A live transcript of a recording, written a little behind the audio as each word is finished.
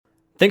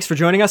Thanks for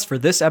joining us for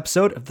this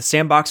episode of the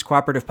Sandbox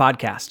Cooperative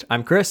Podcast.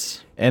 I'm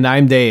Chris. And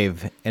I'm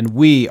Dave, and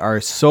we are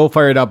so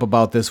fired up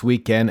about this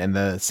weekend and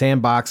the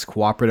Sandbox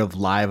Cooperative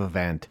Live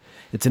event.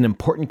 It's an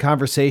important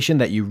conversation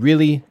that you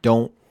really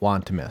don't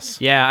want to miss.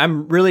 Yeah,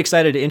 I'm really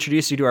excited to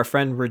introduce you to our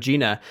friend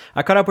Regina.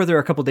 I caught up with her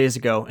a couple days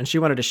ago, and she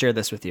wanted to share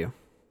this with you.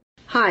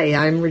 Hi,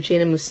 I'm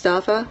Regina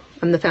Mustafa.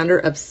 I'm the founder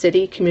of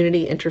City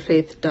Community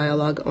Interfaith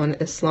Dialogue on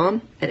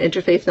Islam, an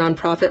interfaith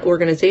nonprofit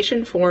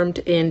organization formed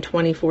in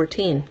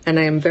 2014. And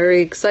I am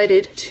very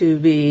excited to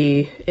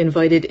be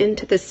invited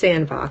into the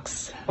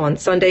Sandbox on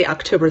Sunday,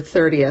 October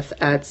 30th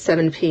at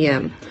 7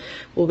 p.m.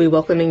 We'll be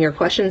welcoming your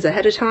questions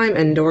ahead of time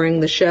and during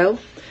the show.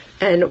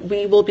 And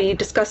we will be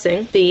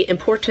discussing the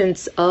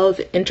importance of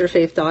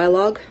interfaith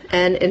dialogue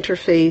and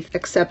interfaith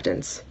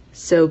acceptance.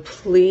 So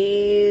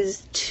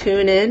please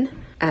tune in.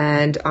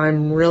 And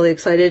I'm really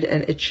excited,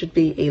 and it should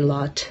be a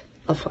lot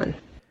of fun.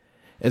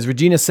 As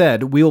Regina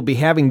said, we will be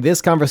having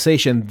this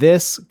conversation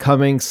this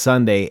coming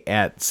Sunday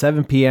at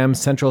 7 p.m.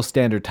 Central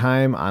Standard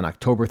Time on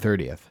October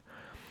 30th.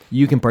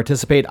 You can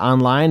participate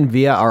online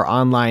via our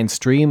online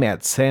stream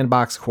at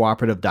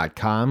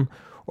sandboxcooperative.com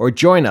or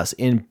join us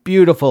in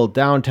beautiful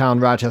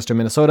downtown Rochester,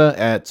 Minnesota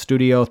at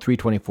Studio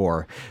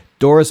 324.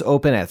 Doors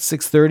open at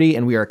 6:30,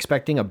 and we are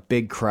expecting a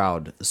big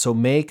crowd, so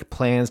make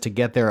plans to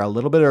get there a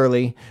little bit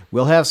early.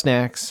 We'll have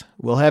snacks,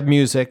 we'll have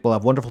music, we'll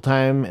have wonderful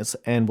times,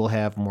 and we'll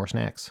have more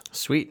snacks.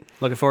 Sweet.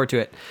 Looking forward to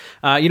it.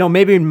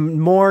 Maybe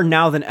more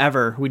now than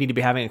ever, we need to be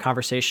having a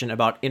conversation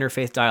about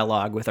interfaith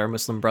dialogue with our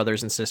Muslim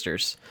brothers and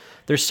sisters.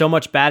 There's so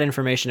much bad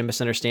information and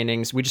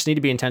misunderstandings. We just need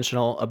to be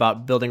intentional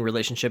about building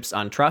relationships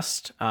on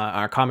trust,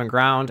 our common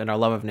ground, and our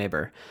love of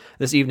neighbor.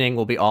 This evening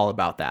will be all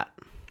about that.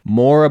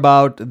 More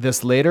about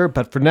this later,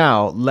 but for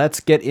now,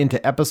 let's get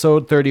into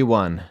episode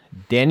 31.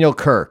 Daniel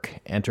Kirk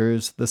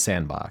enters the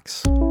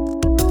Sandbox.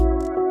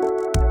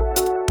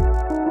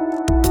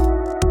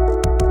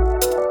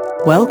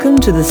 Welcome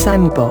to the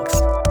Sandbox.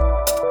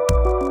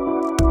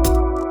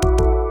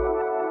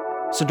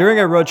 So during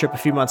our road trip a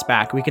few months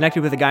back, we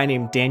connected with a guy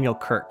named Daniel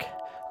Kirk.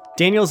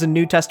 Daniel's a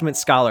New Testament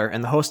scholar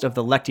and the host of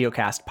the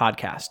LectioCast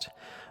podcast.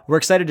 We're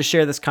excited to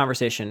share this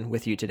conversation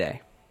with you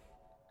today.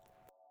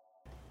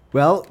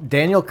 Well,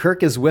 Daniel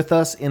Kirk is with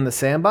us in the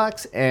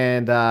Sandbox,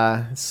 and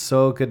it's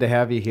so good to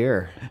have you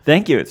here.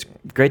 Thank you. It's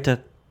great to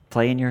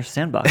play in your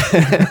sandbox.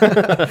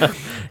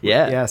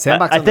 Yeah,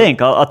 Sandbox. I think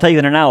I'll tell you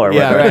in an hour.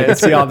 Yeah, right.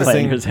 See how this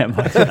playing thing. your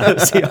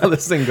sandbox. See how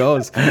this thing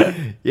goes.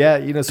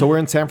 Yeah, so we're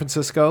in San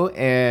Francisco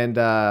and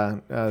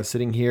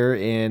sitting here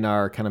in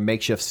our kind of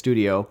makeshift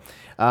studio.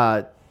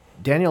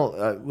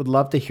 Daniel, would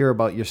love to hear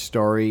about your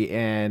story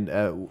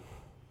and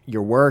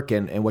your work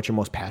and what you're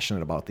most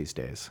passionate about these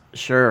days.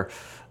 Sure.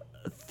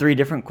 3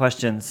 different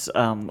questions.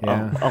 I'll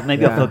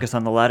focus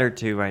on the latter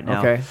 2 right now.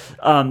 Okay.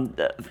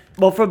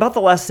 Well, for about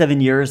the last 7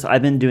 years,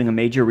 I've been doing a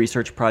major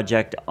research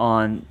project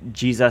on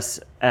Jesus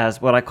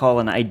as what I call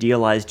an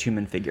idealized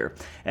human figure.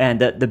 And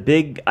the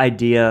big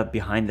idea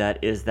behind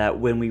that is that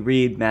when we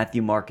read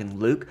Matthew, Mark, and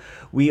Luke,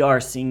 we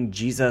are seeing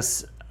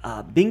Jesus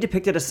being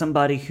depicted as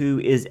somebody who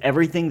is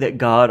everything that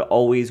God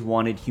always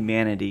wanted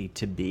humanity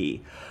to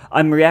be.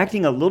 I'm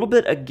reacting a little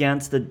bit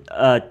against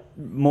the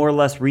more or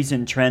less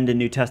recent trend in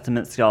New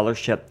Testament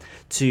scholarship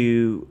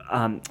to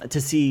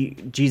see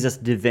Jesus'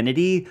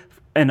 divinity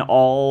in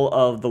all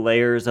of the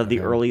layers of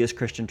the earliest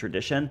Christian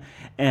tradition.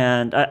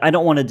 And I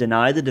don't want to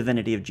deny the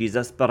divinity of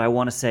Jesus, but I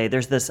want to say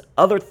there's this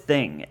other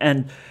thing,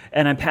 and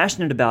I'm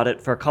passionate about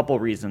it for a couple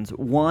reasons.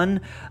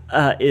 One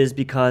is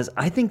because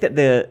I think that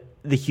the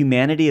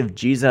humanity of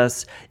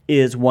Jesus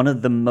is one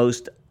of the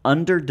most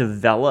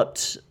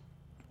underdeveloped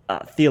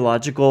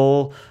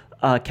theological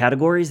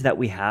categories that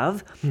we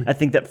have. I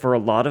think that for a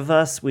lot of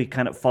us, we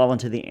kind of fall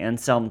into the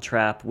Anselm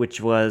trap,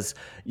 which was,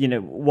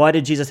 why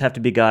did Jesus have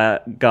to be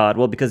God?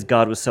 Well, because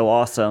God was so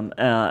awesome.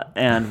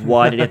 And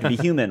why did he have to be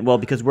human? Well,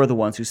 because we're the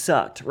ones who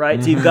sucked,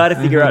 right? So you've got to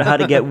figure out how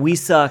to get we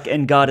suck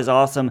and God is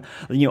awesome,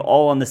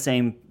 all on the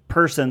same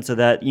person so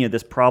that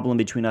this problem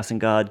between us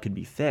and God could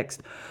be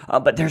fixed.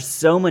 But there's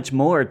so much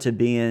more to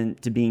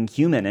being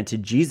human and to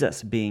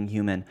Jesus being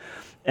human.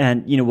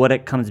 And what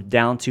it comes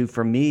down to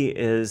for me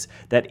is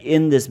that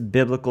in this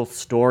biblical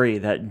story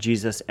that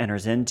Jesus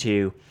enters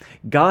into,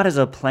 God has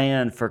a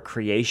plan for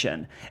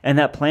creation. And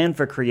that plan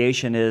for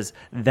creation is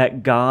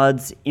that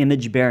God's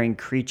image-bearing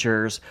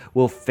creatures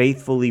will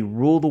faithfully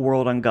rule the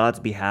world on God's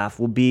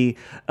behalf, will be,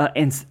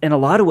 in a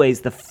lot of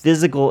ways, the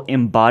physical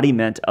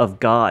embodiment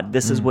of God.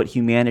 This is what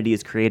humanity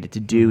is created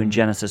to do in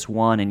Genesis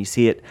 1, and you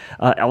see it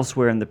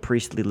elsewhere in the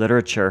priestly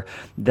literature,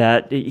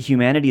 that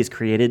humanity is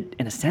created,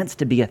 in a sense,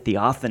 to be a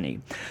theophany.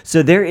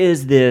 So there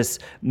is this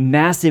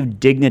massive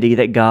dignity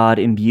that God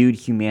imbued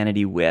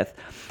humanity with.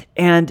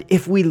 And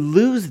if we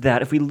lose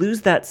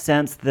that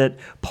sense that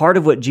part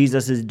of what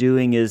Jesus is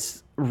doing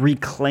is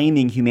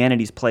reclaiming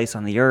humanity's place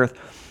on the earth,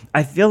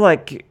 I feel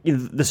like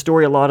the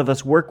story a lot of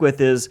us work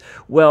with is,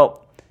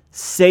 well,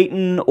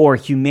 Satan or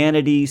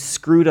humanity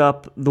screwed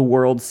up the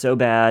world so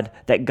bad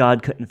that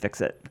God couldn't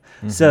fix it.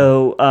 Mm-hmm.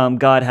 So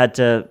God had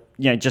to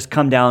just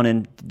come down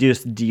and do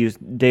this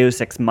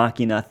Deus Ex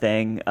Machina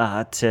thing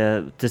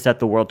to set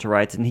the world to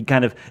rights, and he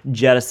kind of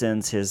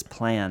jettisons his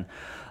plan.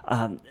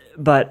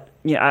 But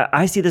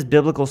I see this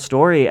biblical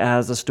story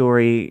as a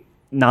story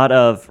not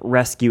of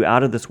rescue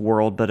out of this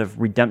world, but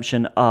of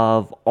redemption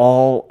of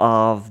all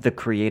of the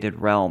created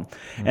realm.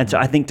 Mm-hmm. And so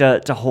I think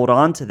to hold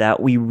on to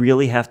that, we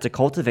really have to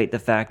cultivate the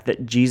fact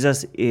that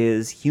Jesus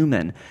is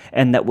human,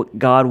 and that what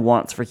God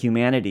wants for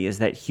humanity is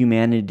that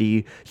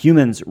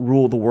humans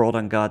rule the world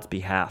on God's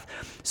behalf.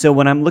 So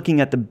when I'm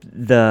looking at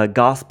the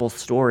gospel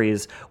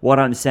stories, what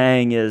I'm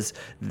saying is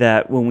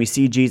that when we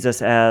see Jesus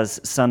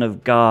as Son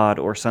of God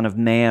or Son of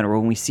Man, or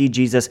when we see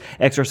Jesus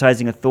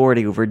exercising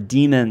authority over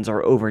demons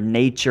or over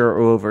nature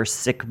or over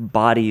sick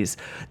bodies,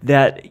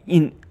 that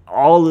in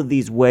all of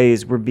these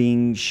ways we're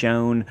being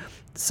shown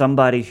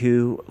somebody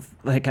who,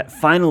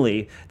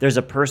 finally, there's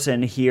a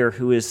person here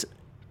who is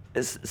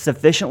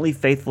sufficiently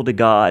faithful to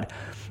God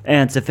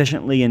and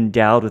sufficiently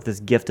endowed with this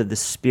gift of the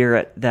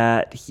Spirit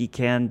that he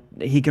can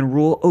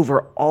rule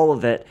over all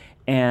of it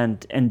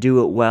and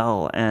do it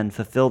well and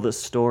fulfill this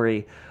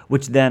story,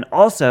 which then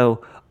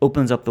also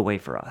opens up the way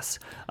for us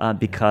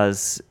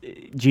because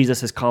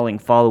Jesus is calling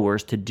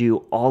followers to do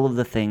all of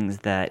the things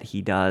that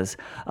he does,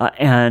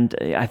 and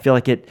I feel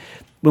like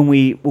when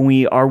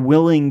we are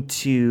willing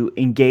to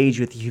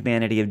engage with the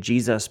humanity of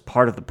Jesus,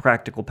 part of the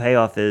practical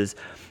payoff is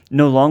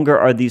no longer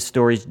are these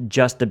stories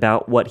just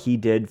about what he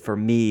did for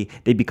me.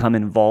 They become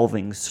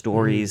involving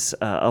stories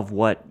of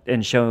what,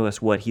 and show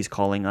us what he's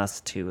calling us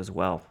to as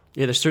well.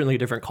 Yeah, there's certainly a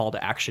different call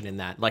to action in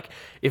that. Like,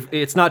 if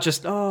it's not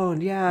just, oh,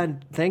 yeah,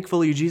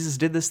 thankfully Jesus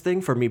did this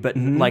thing for me, but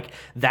like,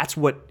 that's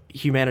what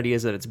humanity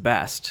is at its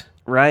best.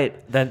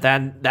 Right.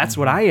 Then that's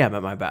what I am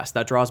at my best.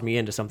 That draws me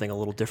into something a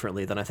little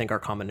differently than I think our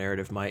common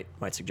narrative might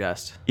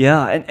suggest.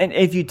 Yeah, and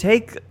if you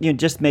take,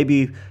 just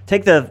maybe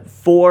take the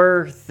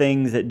 4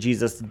 things that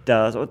Jesus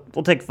does,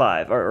 we'll take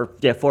 5, or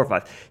 4 or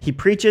 5. He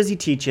preaches, he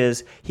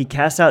teaches, he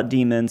casts out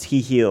demons, he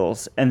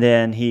heals, and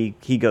then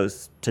he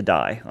goes to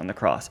die on the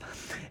cross.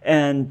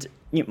 And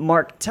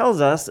Mark tells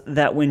us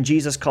that when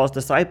Jesus calls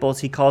disciples,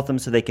 he calls them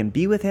so they can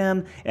be with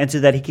him and so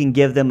that he can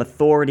give them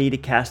authority to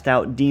cast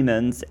out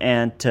demons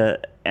and to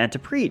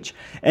preach.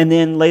 And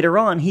then later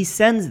on, he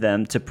sends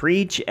them to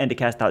preach and to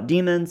cast out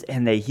demons,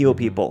 and they heal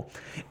people.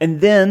 And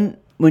then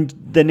when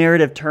the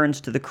narrative turns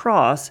to the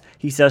cross,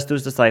 he says to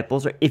his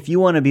disciples, if you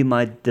want to be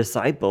my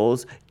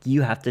disciples,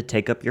 you have to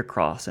take up your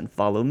cross and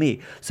follow me.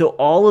 So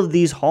all of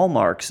these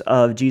hallmarks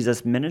of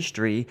Jesus'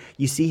 ministry,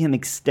 you see him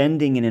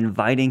extending and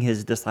inviting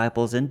his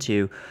disciples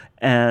into.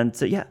 And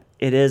so,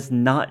 it is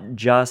not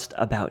just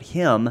about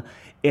him.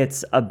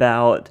 It's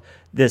about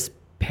this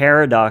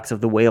paradox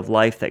of the way of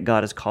life that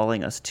God is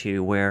calling us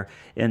to, where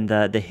in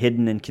the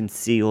hidden and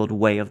concealed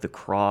way of the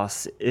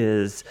cross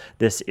is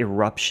this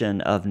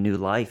eruption of new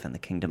life in the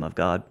kingdom of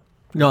God.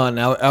 No, and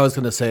I was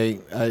going to say,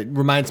 it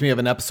reminds me of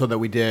an episode that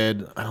we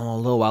did, I don't know, a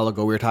little while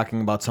ago. We were talking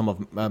about some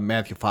of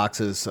Matthew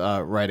Fox's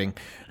writing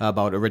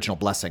about original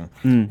blessing.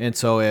 And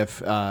so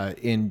if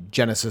in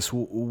Genesis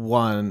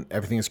 1,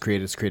 everything is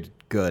created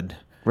good.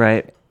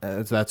 Right.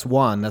 That's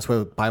one. That's where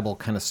the Bible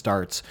kind of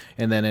starts.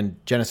 And then in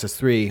Genesis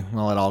 3,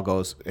 well, it all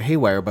goes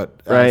haywire.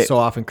 But so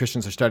often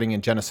Christians are starting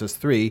in Genesis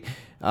 3,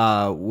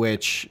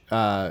 which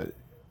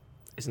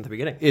isn't the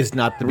beginning. Is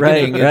not the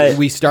beginning. Right.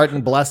 We start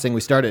in blessing.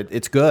 We start it.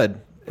 It's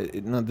good.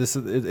 It's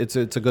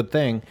a good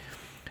thing.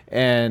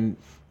 And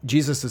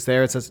Jesus is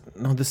there. It says,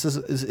 no,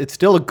 it's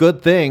still a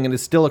good thing, and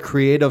it's still a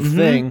creative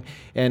thing.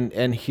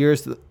 And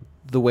here's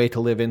the way to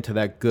live into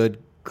that good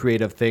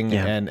creative thing,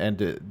 and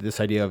this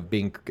idea of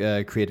being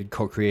created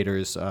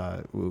co-creators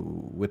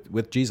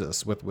with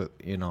Jesus, with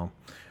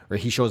or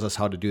he shows us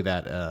how to do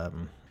that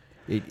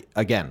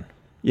again.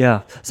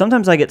 Yeah.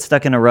 Sometimes I get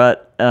stuck in a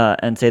rut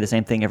and say the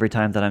same thing every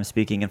time that I'm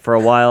speaking. And for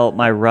a while,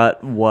 my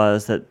rut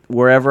was that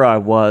wherever I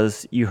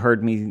was, you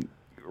heard me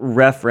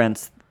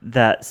reference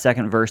that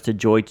second verse to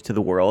Joy to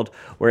the World,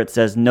 where it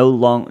says, no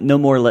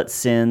more let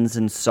sins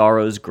and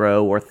sorrows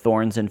grow or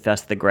thorns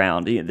infest the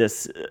ground.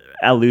 This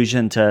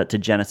allusion to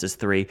Genesis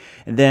 3.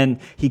 And then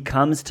he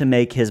comes to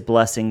make his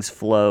blessings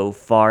flow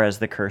far as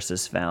the curse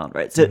is found,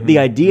 right? So the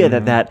idea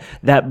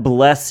that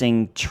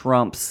blessing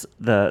trumps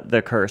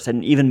the curse,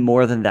 and even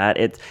more than that,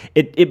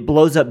 it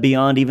blows up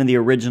beyond even the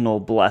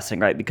original blessing,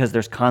 right? Because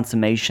there's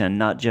consummation,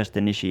 not just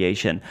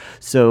initiation.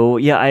 So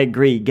yeah, I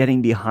agree,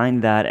 getting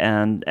behind that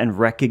and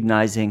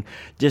recognizing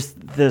just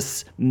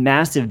this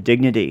massive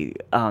dignity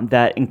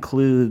that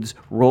includes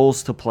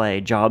roles to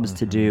play, jobs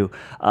to do,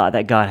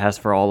 that God has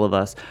for all of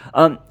us.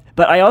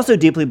 But I also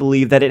deeply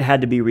believe that it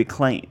had to be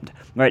reclaimed,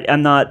 right?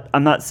 I'm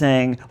not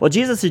saying, well,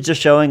 Jesus is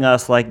just showing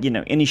us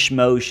any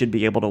schmo should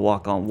be able to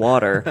walk on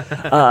water.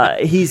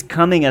 He's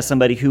coming as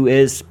somebody who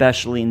is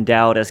specially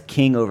endowed as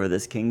king over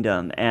this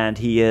kingdom, and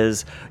he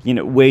is,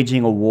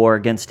 waging a war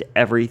against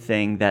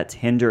everything that's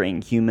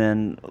hindering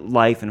human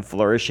life and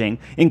flourishing,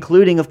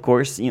 including, of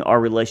course, our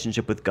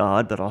relationship with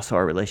God, but also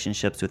our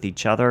relationships with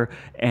each other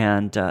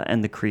and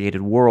the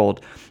created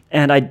world.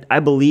 And I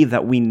believe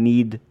that we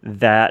need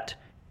that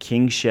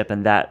kingship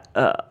and that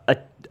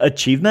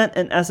achievement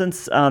in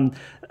essence.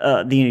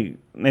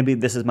 Maybe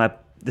this is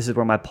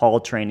where my Paul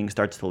training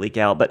starts to leak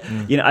out. But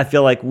I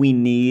feel like we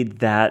need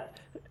that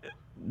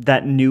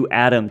new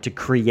Adam to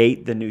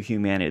create the new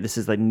humanity. This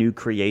is like new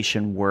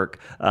creation work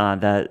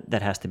that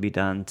has to be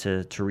done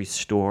to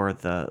restore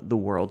the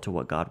world to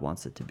what God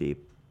wants it to be.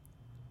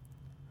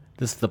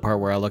 This is the part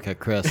where I look at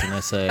Chris and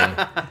I say,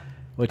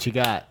 "What you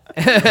got?"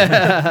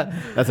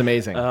 That's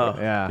amazing. Oh.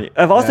 Yeah.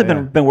 I've also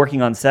been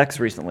working on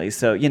sex recently,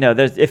 so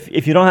there's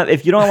if you don't want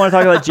to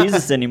talk about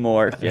Jesus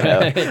anymore,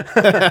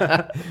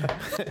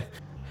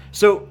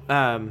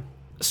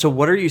 So,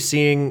 what are you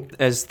seeing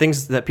as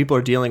things that people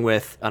are dealing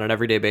with on an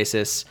everyday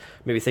basis?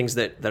 Maybe things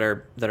that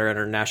are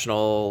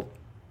international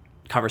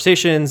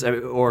conversations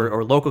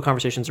or local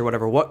conversations or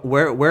whatever.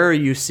 Where are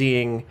you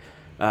seeing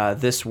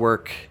this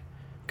work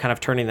kind of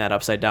turning that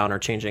upside down or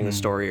changing the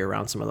story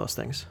around some of those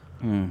things?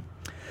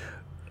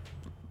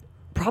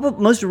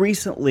 Probably most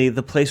recently,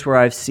 the place where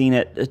I've seen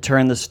it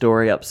turn the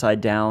story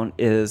upside down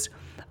is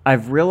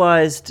I've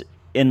realized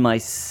in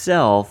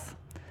myself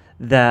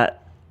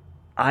that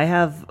I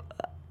have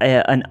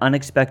an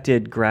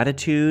unexpected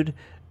gratitude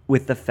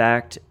with the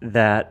fact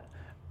that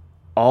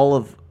all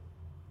of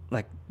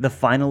the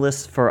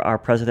finalists for our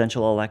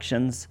presidential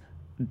elections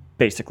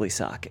basically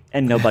suck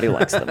and nobody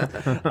likes them.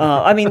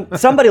 I mean,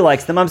 somebody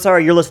likes them. I'm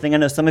sorry you're listening. I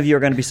know some of you are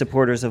going to be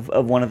supporters of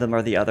one of them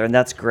or the other, and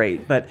that's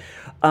great. But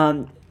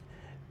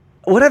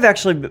what I've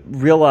actually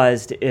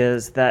realized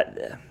is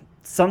that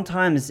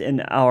sometimes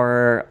in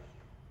our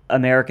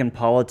American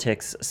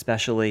politics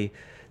especially,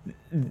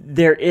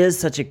 there is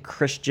such a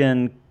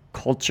Christian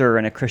culture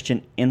and a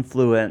Christian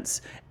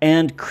influence,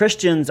 and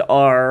Christians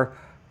are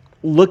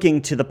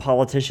looking to the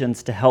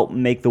politicians to help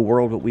make the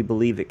world what we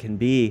believe it can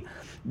be,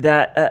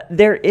 that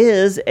there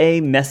is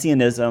a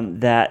messianism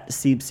that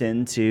seeps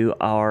into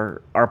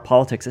our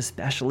politics,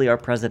 especially our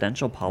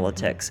presidential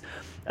politics.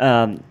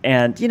 And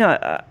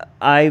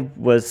I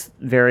was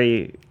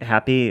very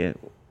happy,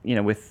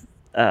 with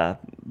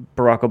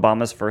Barack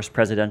Obama's first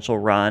presidential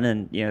run,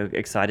 and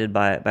excited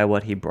by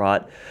what he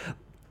brought,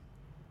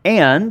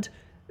 and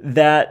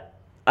that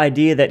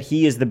idea that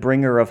he is the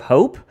bringer of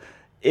hope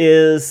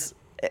is.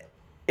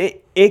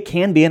 It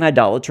can be an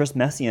idolatrous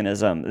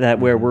messianism that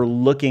where we're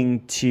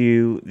looking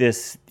to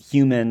this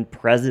human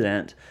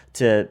president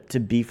to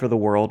be for the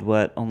world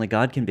what only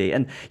God can be.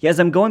 And as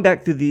I'm going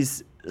back through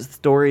these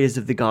stories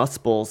of the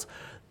Gospels,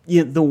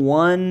 the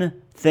one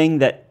thing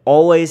that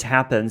always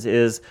happens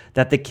is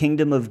that the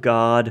kingdom of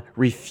God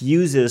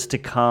refuses to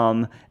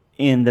come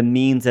in the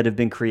means that have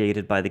been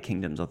created by the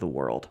kingdoms of the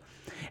world.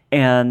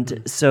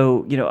 And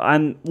so,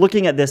 I'm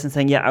looking at this and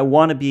saying, I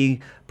want to be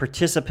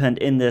participant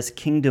in this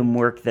kingdom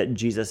work that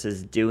Jesus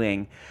is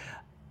doing.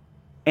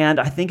 And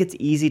I think it's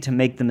easy to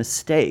make the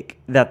mistake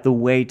that the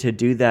way to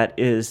do that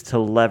is to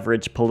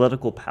leverage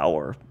political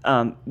power.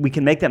 We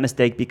can make that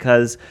mistake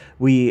because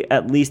we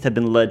at least have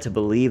been led to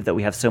believe that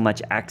we have so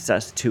much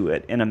access to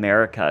it in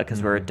America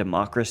because we're a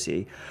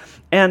democracy.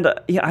 And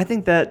I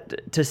think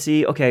that to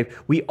see, okay,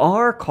 we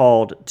are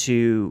called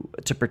to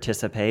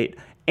participate.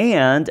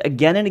 And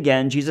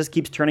again, Jesus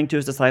keeps turning to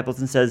his disciples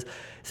and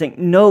saying,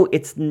 no,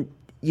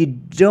 you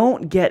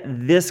don't get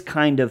this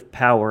kind of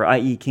power,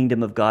 i.e.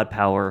 kingdom of God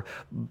power,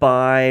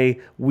 by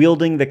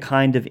wielding the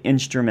kind of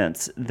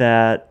instruments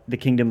that the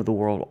kingdom of the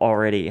world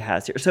already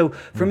has here. So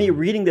for me,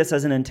 reading this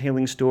as an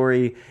entailing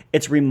story,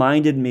 it's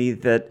reminded me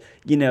that,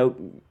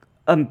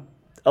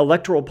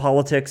 electoral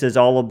politics is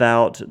all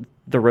about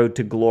the road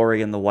to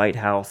glory in the White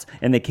House,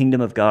 and the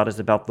kingdom of God is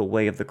about the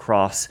way of the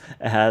cross,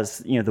 as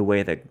the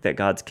way that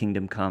God's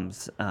kingdom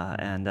comes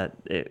and that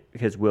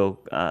His will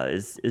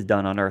is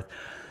done on earth.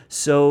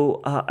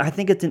 So I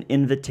think it's an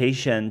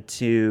invitation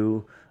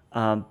to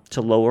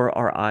lower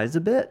our eyes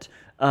a bit,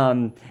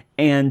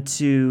 and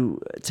to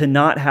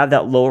not have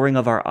that lowering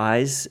of our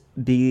eyes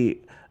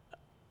be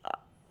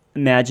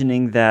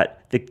imagining that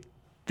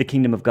the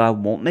kingdom of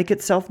God won't make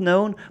itself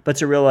known, but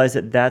to realize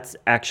that that's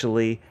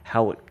actually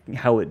how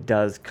it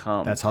does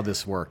come. That's how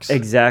this works.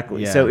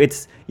 Exactly. Yeah. So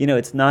it's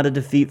not a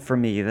defeat for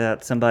me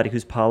that somebody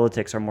whose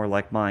politics are more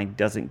like mine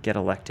doesn't get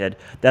elected.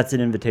 That's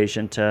an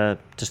invitation to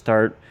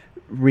start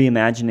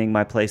reimagining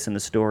my place in the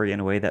story in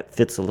a way that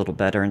fits a little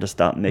better, and to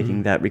stop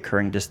making that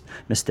recurring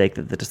mistake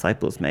that the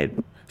disciples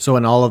made. So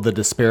in all of the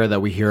despair that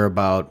we hear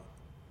about,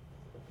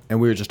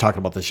 and we were just talking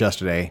about this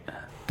yesterday,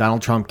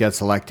 Donald Trump gets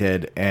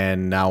elected,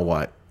 and now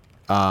what?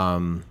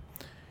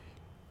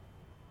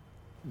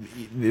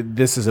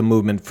 This is a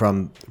movement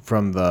from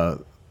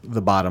the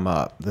bottom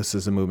up. This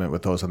is a movement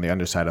with those on the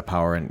underside of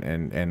power,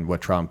 and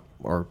what Trump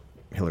or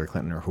Hillary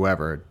Clinton or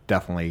whoever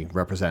definitely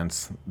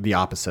represents the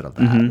opposite of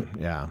that.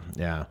 Mm-hmm.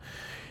 Yeah.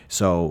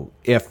 So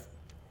if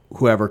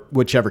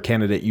whichever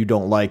candidate you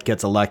don't like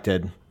gets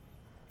elected,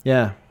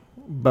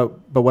 but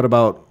what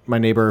about my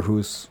neighbor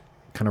who's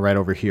kind of right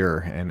over here,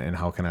 and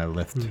how can I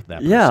lift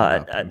that person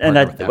up and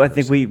I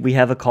think we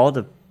have a call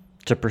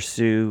to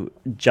pursue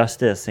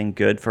justice and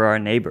good for our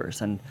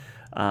neighbors. And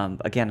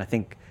again, I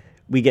think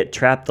we get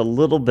trapped a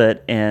little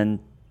bit in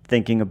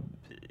thinking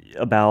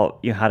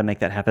about how to make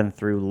that happen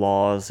through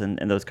laws and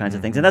those kinds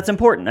of things. And that's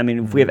important. I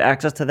mean, if we have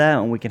access to that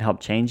and we can help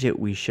change it,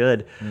 we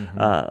should.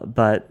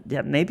 But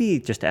yeah, maybe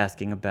just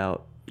asking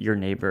about your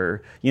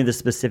neighbor, the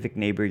specific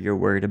neighbor you're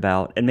worried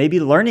about, and maybe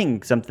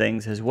learning some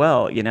things as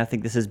well. I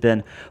think this has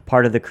been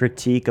part of the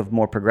critique of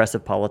more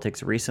progressive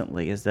politics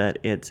recently, is that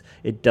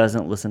it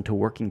doesn't listen to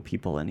working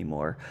people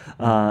anymore.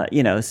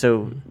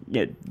 So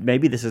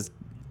maybe this is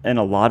in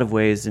a lot of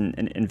ways an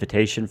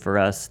invitation for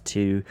us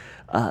to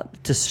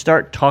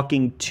start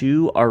talking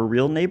to our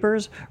real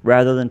neighbors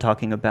rather than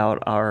talking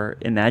about our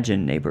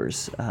imagined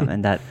neighbors.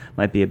 And that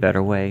might be a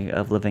better way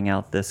of living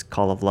out this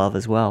call of love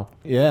as well.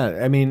 Yeah,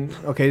 I mean,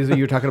 okay, so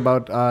you're talking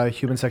about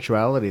human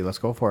sexuality. Let's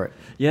go for it.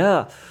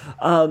 Yeah.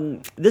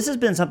 This has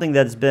been something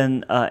that's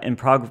been in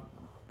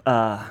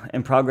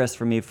progress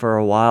for me for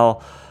a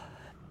while.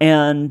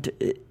 And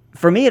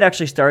for me, it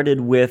actually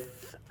started with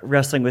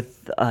wrestling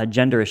with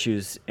gender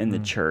issues in the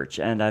church,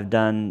 and I've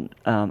done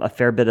a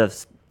fair bit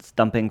of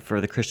stumping for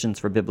the Christians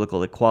for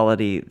Biblical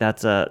Equality.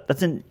 That's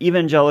an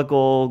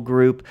evangelical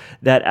group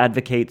that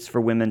advocates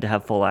for women to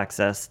have full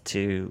access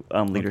to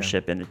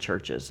leadership in the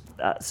churches.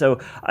 So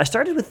I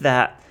started with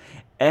that,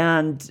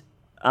 and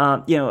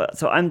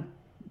so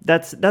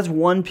that's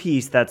one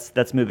piece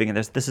that's moving, and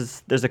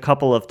there's a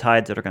couple of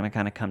tides that are going to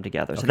kind of come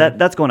together. So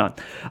that's going on.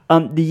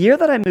 The year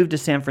that I moved to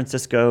San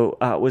Francisco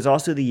was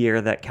also the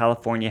year that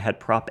California had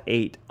Prop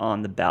 8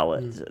 on the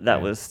ballot. That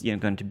was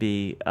going to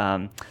be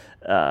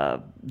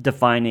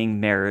defining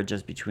marriage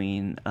as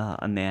between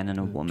a man and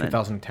a woman.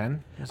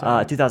 2010?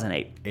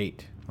 2008.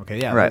 8.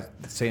 Okay, yeah, right.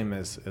 The same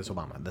as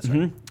Obama. That's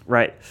right.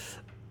 Right.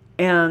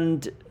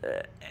 And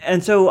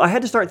so I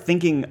had to start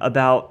thinking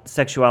about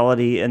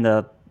sexuality in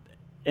the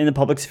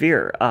public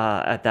sphere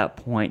at that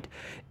point.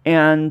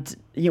 And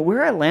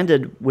where I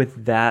landed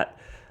with that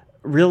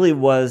really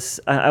was,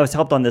 I was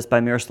helped on this by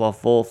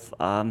Miroslav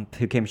Volf,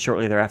 who came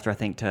shortly thereafter, I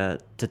think, to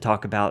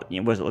talk about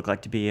what does it look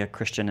like to be a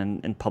Christian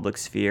in public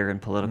sphere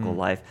and political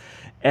life.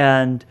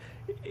 And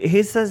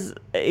he says,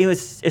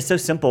 it's so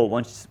simple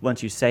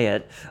once you say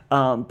it,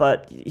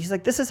 but he's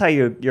like, this is how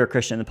you're a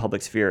Christian in the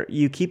public sphere.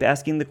 You keep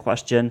asking the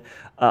question,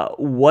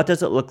 what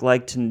does it look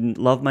like to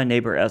love my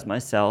neighbor as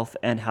myself,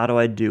 and how do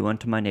I do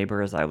unto my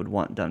neighbor as I would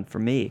want done for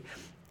me?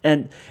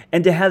 And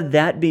to have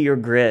that be your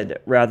grid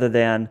rather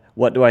than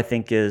what do I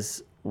think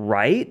is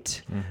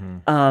right,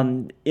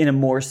 in a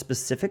more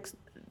specific,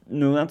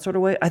 nuanced sort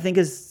of way, I think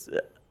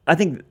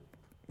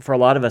for a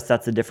lot of us,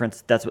 that's the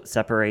difference. That's what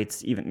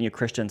separates even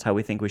Christians, how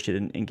we think we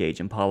should engage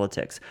in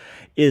politics,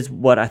 is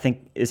what I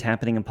think is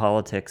happening in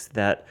politics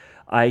that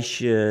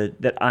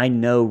I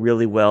know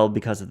really well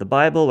because of the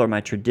Bible or my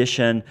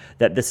tradition,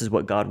 that this is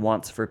what God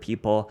wants for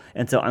people.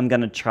 And so I'm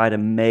going to try to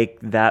make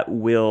that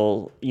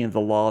will, the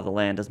law of the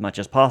land as much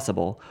as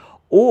possible.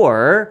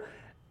 Or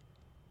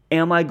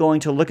am I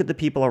going to look at the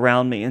people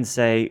around me and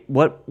say,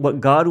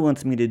 what God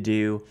wants me to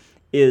do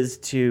is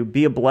to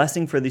be a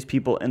blessing for these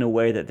people in a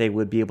way that they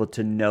would be able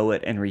to know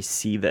it and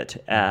receive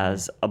it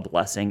as a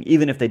blessing,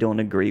 even if they don't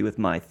agree with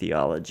my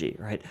theology,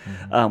 right?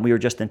 We were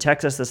just in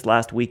Texas this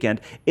last weekend.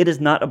 It is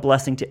not a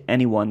blessing to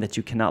anyone that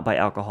you cannot buy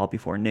alcohol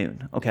before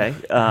noon, okay?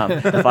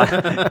 If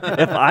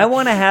I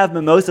want to have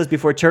mimosas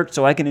before church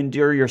so I can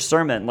endure your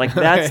sermon, like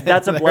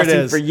that's a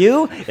blessing for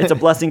you. It's a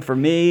blessing for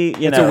me.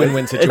 It's a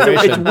win-win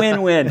situation. It's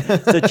win-win.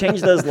 So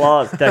change those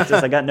laws,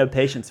 Texas. I got no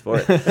patience for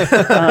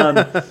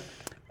it.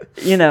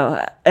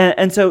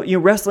 And so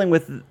wrestling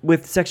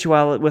with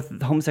sexuality,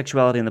 with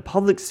homosexuality in the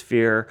public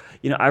sphere,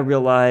 I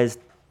realized,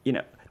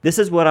 this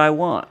is what I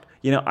want.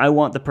 I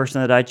want the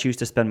person that I choose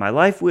to spend my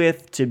life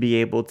with to be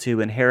able to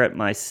inherit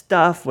my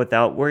stuff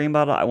without worrying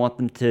about it. I want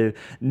them to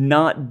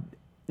not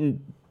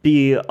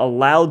be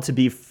allowed to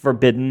be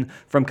forbidden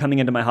from coming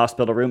into my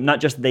hospital room. Not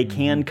just they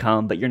can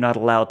come, but you're not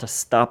allowed to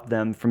stop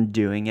them from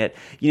doing it.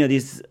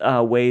 These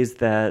ways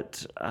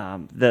that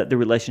the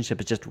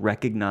relationship is just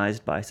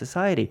recognized by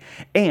society.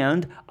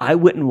 And I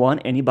wouldn't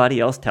want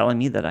anybody else telling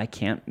me that I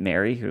can't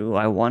marry who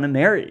I want to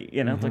marry.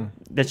 It's like,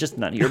 that's just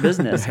none of your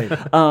business.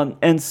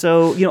 And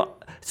so,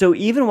 so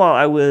even while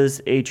I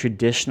was a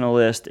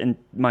traditionalist in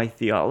my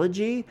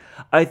theology,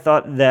 I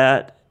thought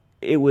that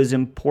it was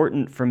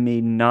important for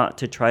me not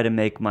to try to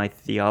make my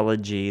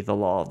theology the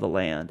law of the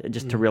land, and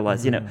just to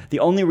realize, the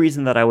only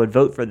reason that I would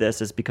vote for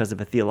this is because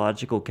of a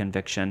theological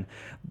conviction,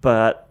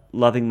 but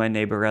loving my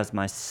neighbor as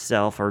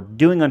myself, or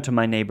doing unto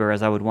my neighbor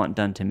as I would want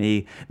done to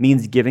me,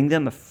 means giving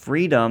them a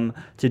freedom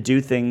to do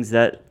things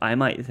that I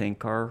might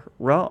think are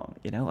wrong.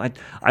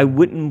 I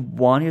wouldn't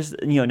want, here's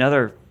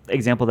another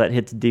example that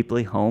hits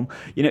deeply home.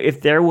 If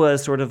there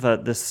was sort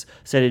of this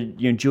said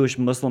Jewish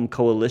Muslim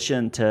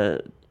coalition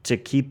to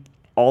keep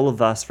all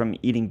of us from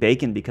eating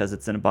bacon because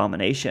it's an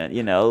abomination,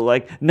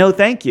 no,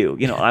 thank you.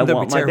 I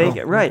want my terrible.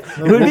 bacon. Right. It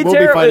We'll be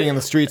fighting in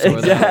the streets over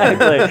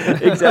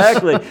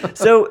Exactly.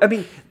 So, I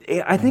mean,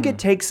 I think it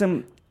takes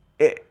some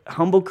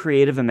humble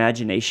creative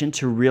imagination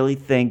to really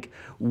think,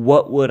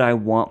 what would I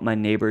want my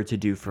neighbor to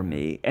do for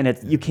me? And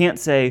you can't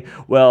say,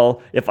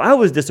 well, if I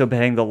was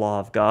disobeying the law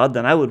of God,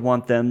 then I would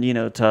want them,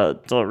 to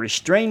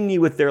restrain me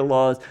with their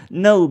laws.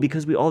 No,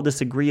 because we all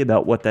disagree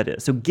about what that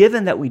is. So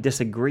given that we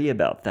disagree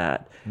about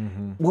that,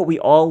 what we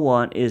all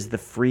want is the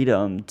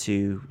freedom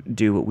to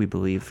do what we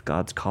believe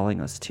God's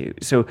calling us to.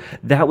 So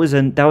that was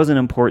an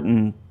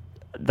important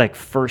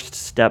first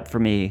step for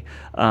me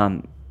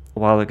a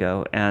while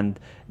ago. And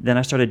then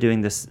I started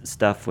doing this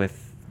stuff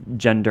with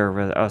gender,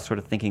 where I was sort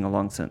of thinking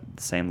along the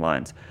same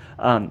lines.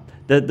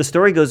 The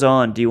story goes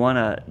on. Do you want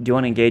to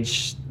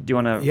engage? Do you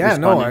want to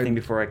respond to anything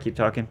before I keep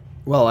talking?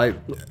 Well,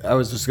 I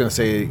was just going to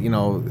say,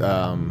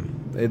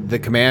 the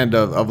command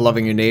of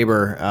loving your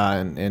neighbor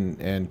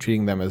and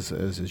treating them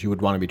as you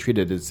would want to be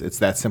treated, it's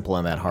that simple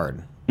and that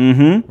hard.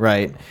 Mm-hmm.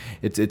 Right?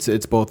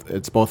 It's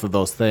both of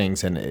those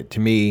things, and to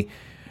me,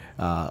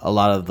 a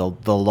lot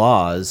of the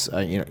laws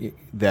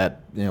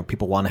that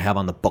people want to have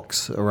on the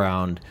books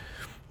around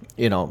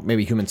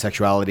maybe human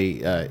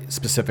sexuality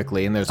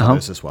specifically, and there's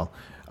others as well,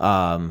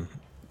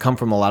 come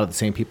from a lot of the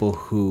same people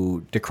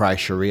who decry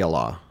Sharia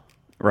law.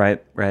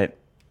 Right.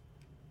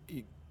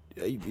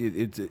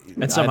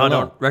 And somehow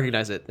don't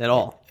recognize it at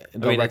all.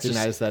 Don't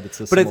recognize that it's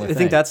a But similar I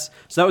think that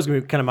was going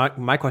to be kind of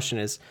my question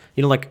is,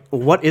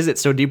 what is it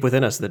so deep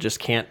within us that just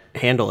can't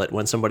handle it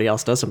when somebody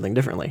else does something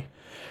differently?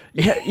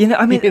 Yeah,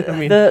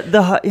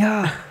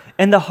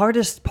 and the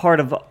hardest part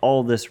of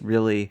all this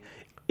really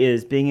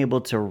is being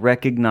able to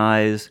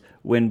recognize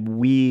when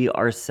we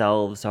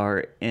ourselves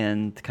are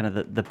in kind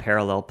of the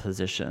parallel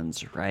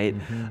positions, right?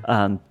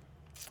 Mm-hmm.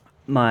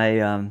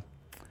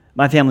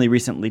 My family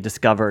recently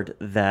discovered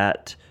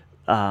that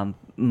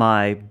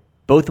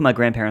both of my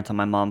grandparents on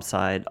my mom's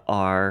side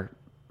are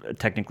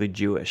technically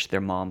Jewish.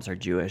 Their moms are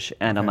Jewish,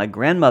 and on my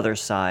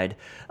grandmother's side,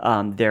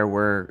 there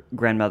were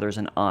grandmothers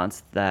and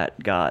aunts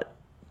that got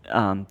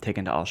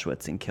taken to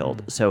Auschwitz and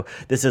killed. So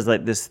this is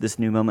like this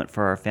new moment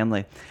for our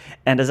family.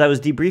 And as I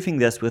was debriefing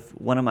this with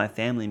one of my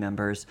family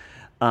members,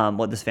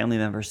 what this family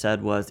member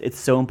said was, it's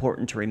so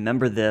important to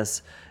remember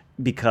this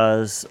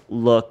because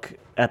look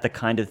at the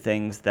kind of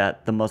things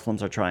that the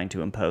Muslims are trying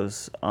to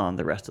impose on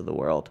the rest of the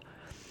world.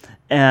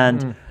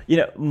 And,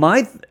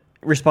 my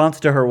response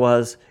to her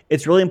was,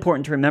 it's really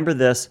important to remember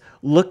this.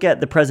 Look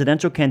at the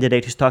presidential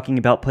candidate who's talking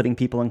about putting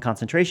people in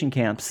concentration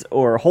camps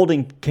or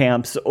holding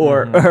camps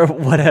or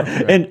whatever,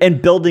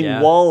 and building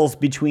walls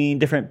between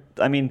different,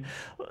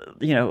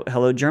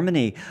 hello,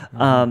 Germany.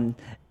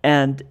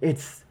 And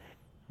it's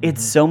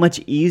so much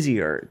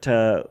easier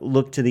to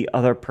look to the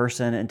other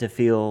person and to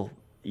feel,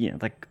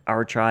 like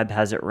our tribe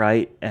has it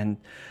right. And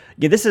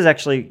this is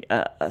actually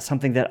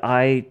something that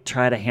I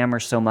try to hammer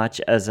so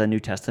much as a New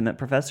Testament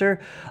professor.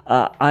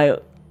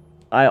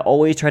 I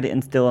always try to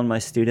instill in my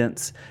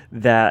students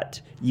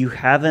that you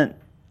haven't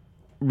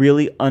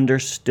really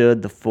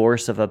understood the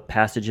force of a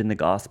passage in the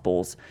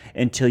Gospels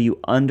until you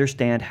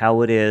understand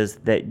how it is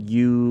that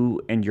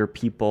you and your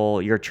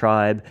people, your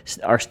tribe,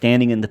 are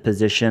standing in the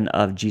position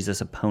of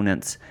Jesus'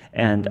 opponents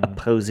and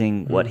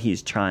opposing what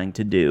he's trying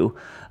to do.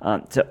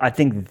 So I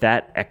think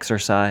that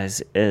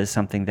exercise is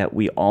something that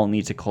we all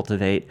need to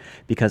cultivate,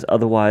 because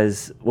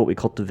otherwise what we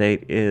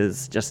cultivate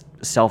is just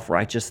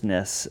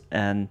self-righteousness,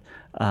 and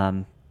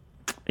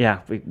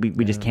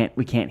we just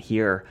can't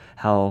hear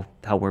how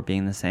we're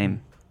being the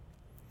same.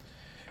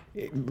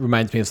 It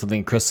reminds me of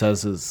something Chris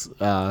says is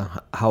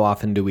how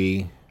often do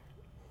we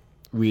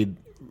read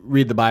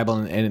the Bible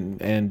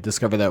and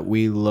discover that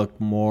we look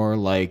more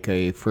like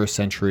a first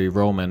century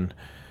Roman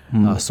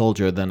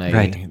soldier than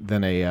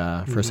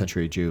a first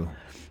century Jew.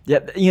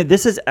 Yeah,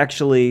 this is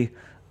actually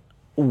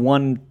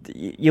one,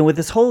 with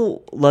this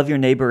whole love your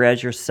neighbor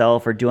as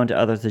yourself or do unto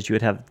others as you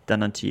would have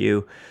done unto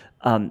you.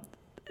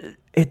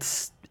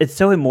 It's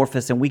so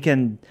amorphous, and we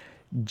can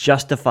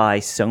justify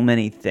so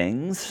many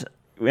things.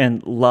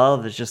 And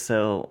love is just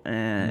so,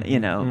 and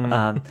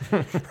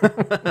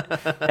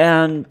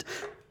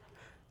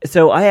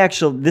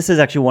so this is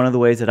actually one of the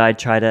ways that I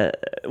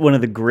one of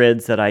the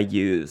grids that I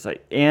use. I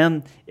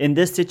am in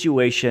this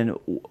situation,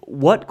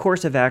 what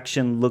course of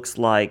action looks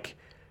like,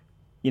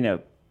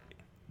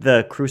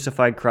 the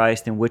crucified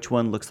Christ, and which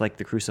one looks like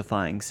the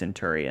crucifying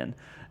centurion.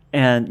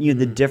 And,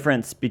 the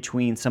difference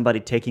between somebody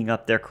taking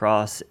up their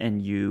cross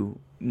and you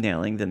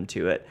nailing them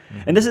to it.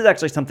 Mm-hmm. And this is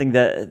actually something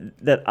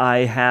that I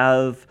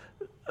have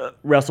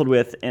wrestled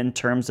with in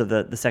terms of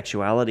the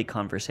sexuality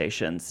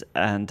conversations.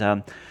 And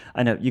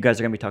I know you guys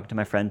are going to be talking to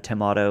my friend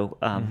Tim Otto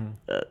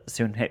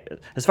soon. Hey,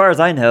 as far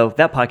as I know,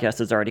 that podcast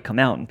has already come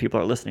out and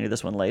people are listening to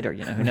this one later.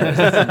 Who knows?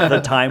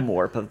 The time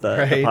warp of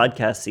the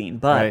podcast scene.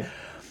 But,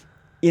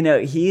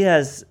 he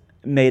has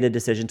made a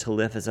decision to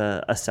live as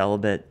a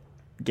celibate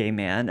gay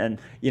man.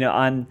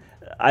 And,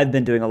 I've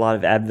been doing a lot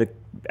of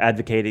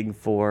advocating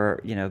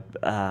for,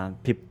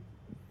 people,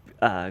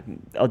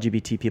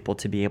 LGBT people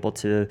to be able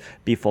to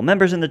be full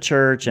members in the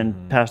church,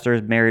 and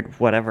pastors, married,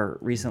 whatever,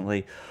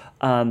 recently.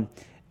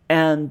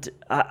 And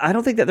I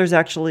don't think that there's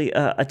actually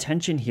a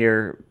tension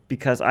here,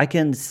 because I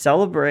can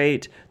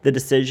celebrate the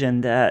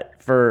decision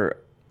that for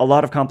a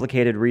lot of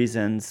complicated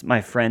reasons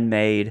my friend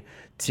made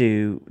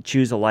to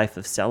choose a life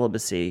of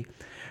celibacy,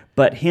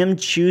 but him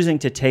choosing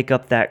to take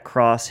up that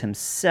cross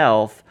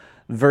himself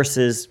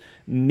versus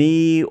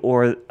me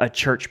or a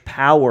church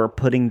power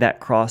putting that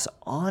cross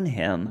on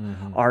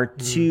him are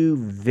two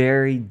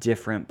very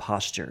different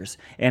postures.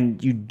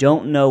 And you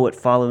don't know what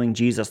following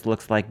Jesus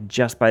looks like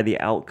just by the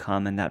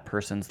outcome in that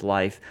person's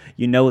life.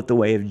 You know what the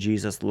way of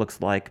Jesus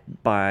looks like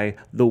by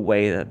the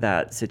way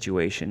that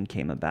situation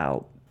came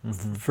about.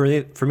 For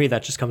me,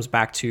 that just comes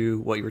back to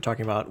what you were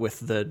talking about with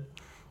the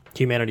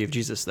humanity of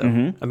Jesus,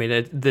 though. I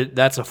mean,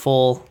 that's a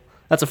full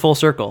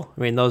circle.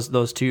 I mean,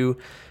 those two.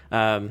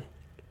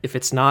 If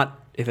it's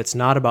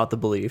not about the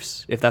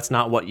beliefs, if that's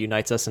not what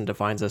unites us and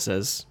defines us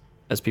as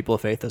people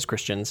of faith, as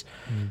Christians,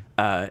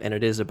 and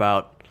it is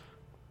about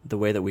the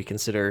way that we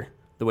consider,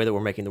 the way that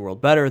we're making the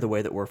world better, the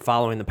way that we're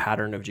following the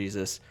pattern of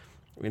Jesus.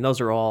 I mean, those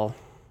are all.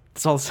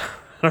 It's all.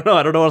 I don't know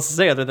what else to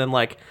say other than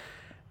like,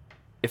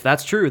 if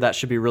that's true, that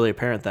should be really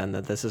apparent then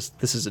that this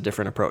is a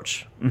different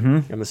approach,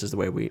 and this is the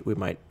way we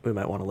might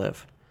want to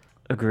live.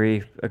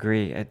 Agree.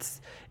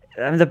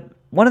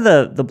 One of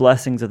the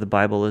blessings of the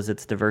Bible is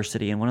its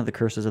diversity, and one of the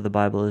curses of the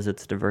Bible is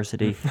its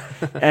diversity.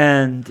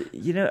 And,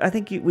 I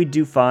think we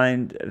do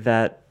find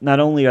that not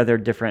only are there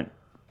different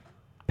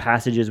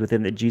passages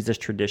within the Jesus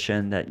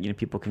tradition that,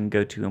 people can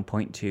go to and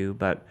point to,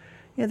 but,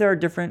 there are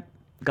different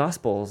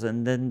gospels,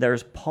 and then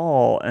there's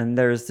Paul, and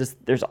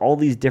there's all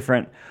these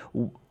different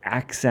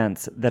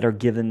accents that are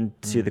given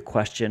to the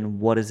question,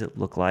 what does it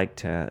look like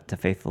to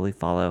faithfully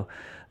follow?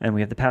 And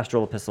we have the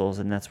pastoral epistles,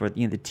 and that's where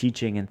the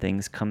teaching and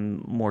things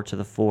come more to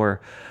the fore.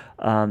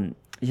 So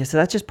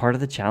that's just part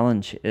of the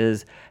challenge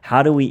is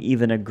how do we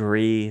even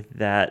agree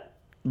that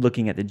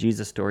looking at the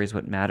Jesus story is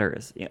what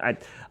matters?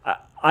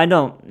 I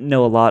don't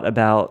know a lot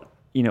about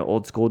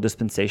old school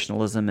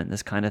dispensationalism and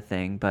this kind of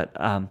thing, but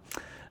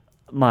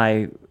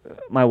my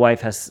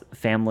wife has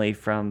family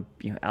from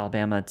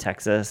Alabama,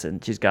 Texas,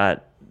 and she's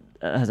got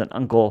has an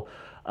uncle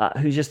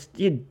who's just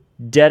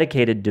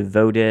dedicated,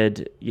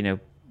 devoted,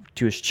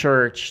 to his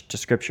church, to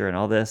scripture and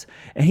all this.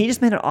 And he just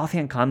made an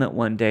offhand comment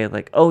one day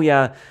like, oh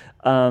yeah,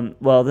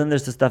 well then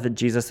there's the stuff at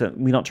Jesus, and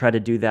we don't try to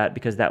do that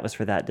because that was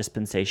for that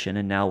dispensation,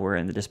 and now we're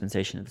in the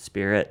dispensation of the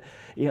Spirit.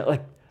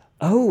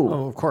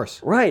 Oh, of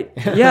course. Right.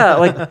 Yeah,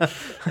 like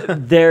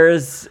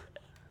there's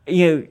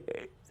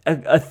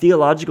a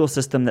theological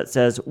system that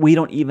says we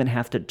don't even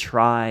have to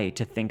try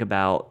to think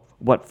about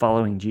what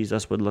following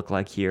Jesus would look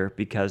like here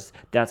because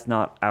that's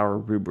not our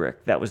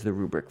rubric. That was the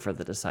rubric for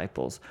the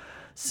disciples.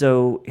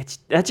 So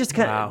that's just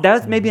kind of,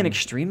 that's maybe an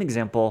extreme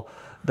example,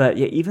 but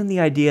yeah, even the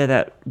idea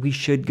that we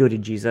should go to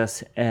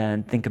Jesus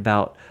and think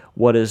about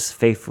what does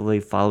faithfully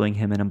following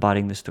him and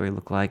embodying the story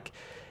look like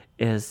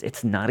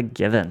it's not a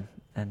given.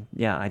 And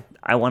yeah,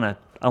 I want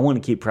to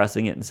keep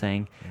pressing it and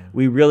saying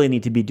we really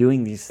need to be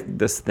doing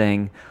this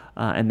thing,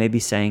 and maybe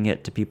saying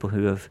it to people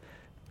who have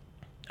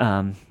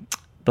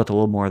built a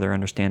little more of their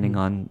understanding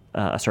on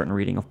a certain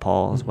reading of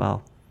Paul as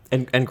well.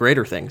 And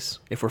greater things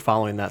if we're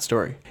following that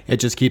story. It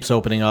just keeps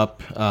opening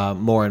up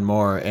more and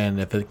more,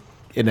 and if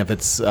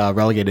it's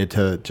relegated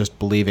to just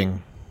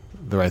believing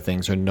the right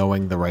things or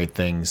knowing the right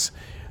things,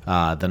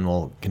 then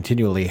we'll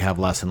continually have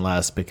less and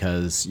less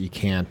because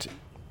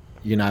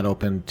you're not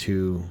open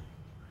to,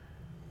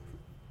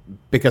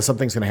 because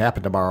something's going to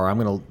happen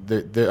tomorrow.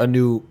 A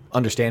new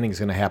understanding is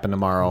going to happen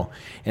tomorrow,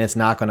 and it's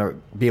not going to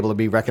be able to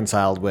be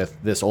reconciled with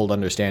this old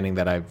understanding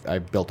that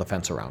I've built a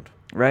fence around.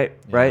 Right.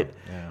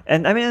 Yeah.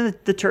 And I mean,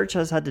 the church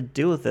has had to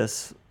deal with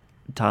this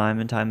time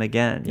and time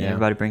again.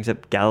 Everybody brings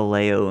up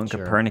Galileo and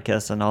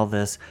Copernicus and all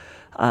this,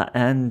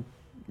 and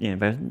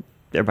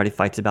everybody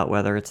fights about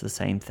whether it's the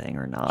same thing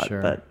or not.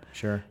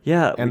 Sure.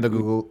 Yeah. And the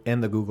Google.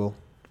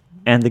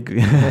 Got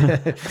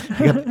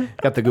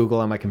the Google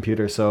on my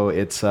computer, so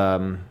it's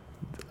I'm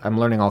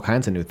learning all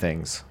kinds of new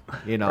things.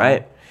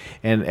 Right.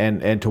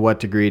 And to what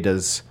degree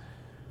does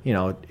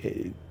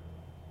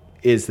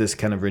is this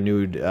kind of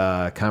renewed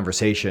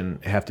conversation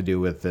have to do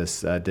with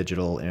this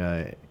digital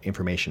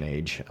information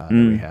age that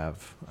we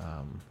have?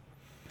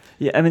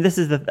 Yeah, I mean,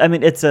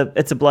 it's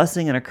a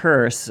blessing and a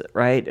curse,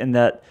 right? In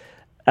that,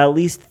 at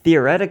least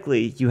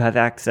theoretically, you have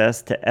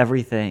access to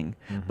everything,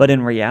 but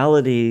in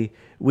reality,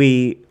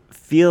 we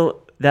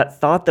feel that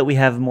thought that we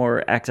have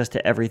more access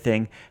to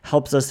everything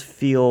helps us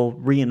feel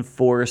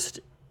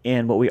reinforced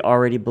in what we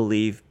already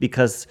believe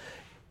because.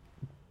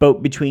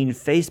 But between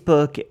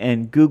Facebook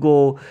and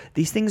Google,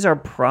 these things are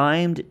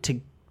primed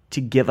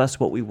to give us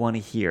what we want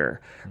to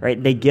hear,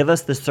 right? They give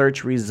us the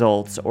search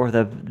results or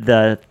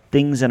the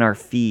things in our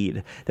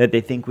feed that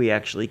they think we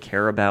actually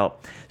care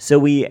about. So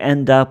we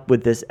end up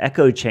with this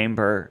echo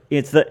chamber.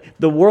 It's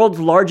the world's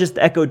largest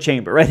echo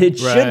chamber, right? It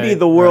should be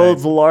the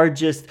world's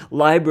largest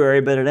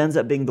library, but it ends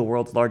up being the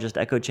world's largest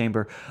echo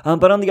chamber.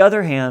 But on the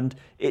other hand,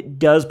 it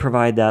does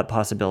provide that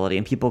possibility,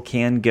 and people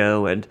can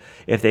go and,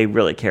 if they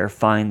really care,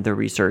 find the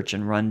research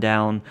and run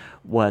down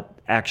what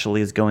actually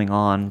is going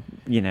on,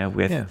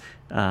 with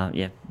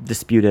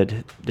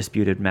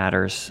disputed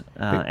matters,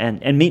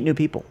 and meet new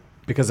people.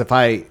 Because if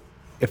I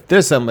if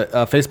there's a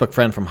Facebook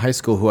friend from high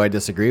school who I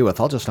disagree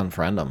with, I'll just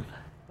unfriend him.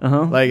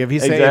 Like if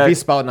he's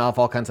spouting off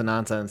all kinds of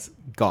nonsense,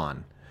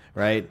 gone.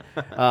 Right?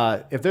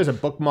 If there's a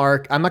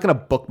bookmark, I'm not going to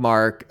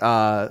bookmark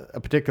a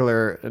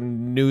particular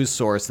news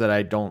source that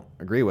I don't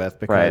agree with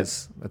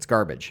because it's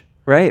garbage.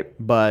 Right.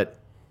 So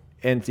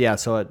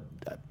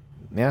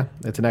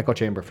it's an echo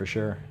chamber for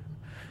sure.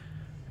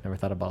 Never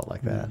thought about it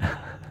like that.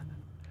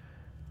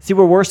 See,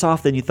 we're worse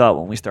off than you thought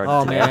when we started.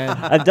 Oh, today. man.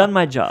 I've done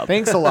my job.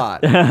 Thanks a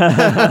lot.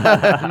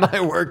 My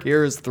work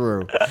here is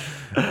through.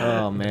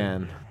 Oh,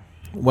 man.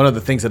 One of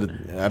the things that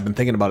I've been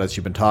thinking about as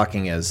you've been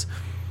talking is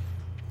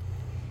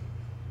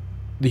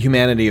the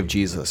humanity of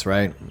Jesus,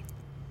 right?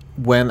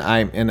 When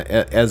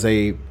as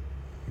a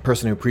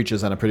person who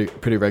preaches on a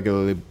pretty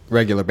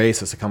regular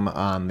basis, I come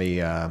on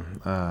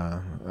the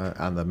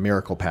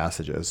miracle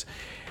passages.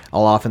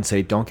 I'll often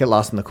say, don't get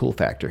lost in the cool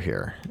factor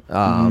here,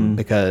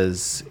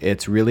 because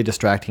it's really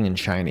distracting and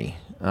shiny,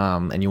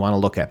 and you want to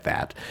look at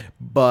that.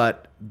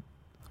 But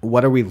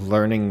what are we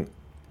learning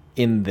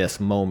in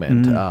this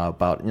moment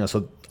about?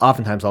 So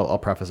oftentimes I'll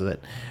preface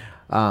it.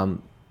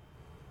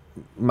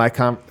 My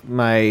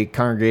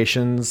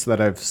congregations that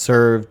I've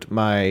served,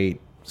 my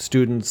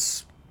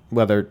students,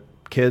 whether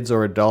kids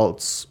or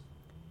adults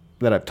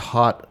that I've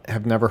taught,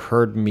 have never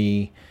heard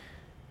me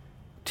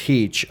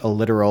teach a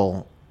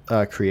literal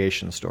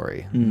creation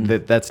story.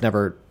 That's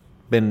never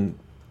been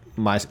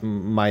my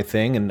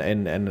thing,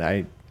 and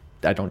I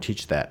don't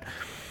teach that.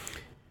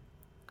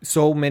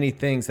 So many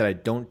things that I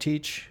don't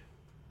teach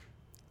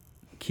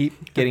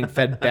keep getting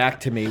fed back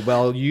to me.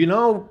 Well,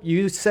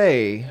 you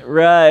say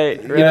right.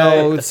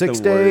 6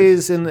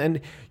 days, and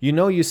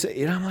you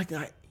say, I'm like,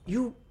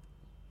 you've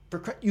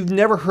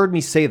never heard me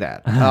say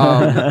that.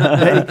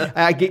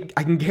 I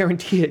can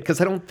guarantee it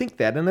because I don't think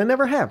that, and I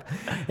never have.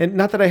 And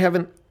not that I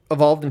haven't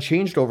evolved and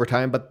changed over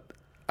time, but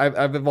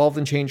I've evolved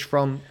and changed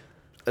from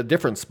a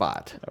different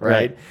spot,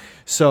 right?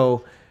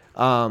 So,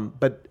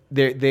 but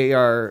they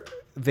are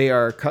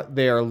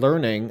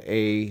learning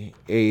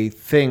a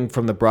thing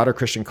from the broader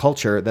Christian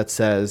culture that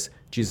says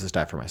Jesus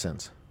died for my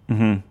sins.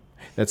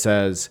 That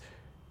says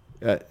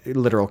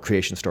literal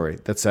creation story.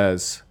 That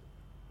says,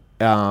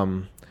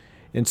 and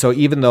so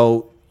even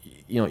though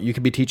you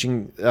could be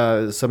teaching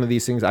some of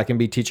these things, I can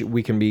be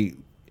teaching.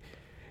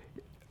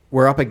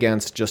 We're up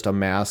against just a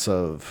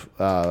massive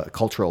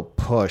cultural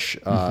push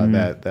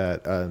that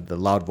the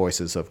loud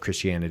voices of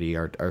Christianity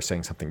are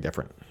saying something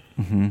different.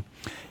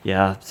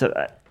 Yeah. So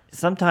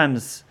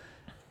sometimes,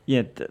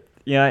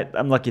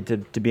 I'm lucky to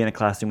be in a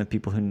classroom with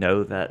people who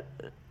know that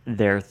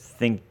if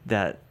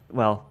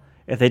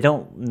they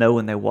don't know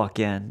when they walk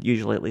in,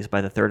 usually at least by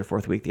the third or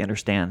fourth week, they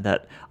understand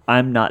that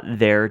I'm not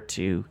there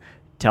to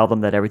tell them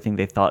that everything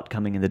they thought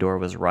coming in the door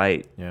was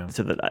right,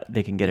 so that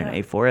they can get an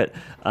A for it.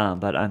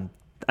 But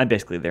I'm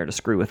basically there to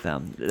screw with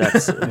them.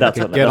 That's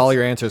what get all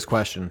your answers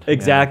questioned.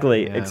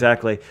 Exactly.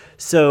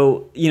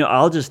 So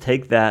I'll just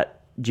take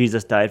that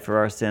Jesus died for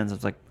our sins.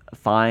 It's like,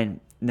 fine.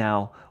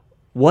 Now,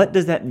 what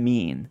does that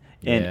mean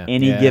in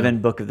any given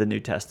book of the New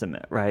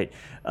Testament? Right?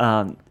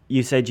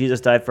 You say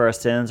Jesus died for our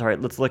sins. All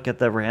right. Let's look at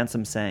the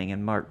ransom saying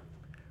in Mark.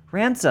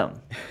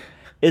 Ransom.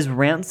 Is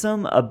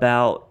ransom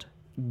about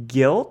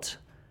guilt?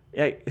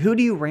 Who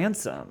do you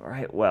ransom?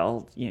 Right.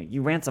 Well,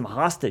 you ransom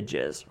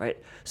hostages. Right.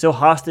 So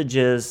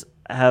hostages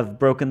have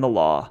broken the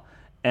law,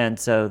 and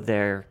so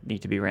they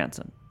need to be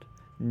ransomed.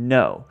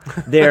 No,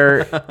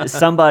 there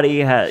is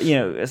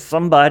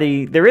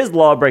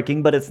law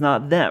breaking, but it's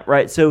not them,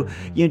 right? So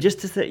just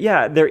to say,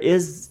 there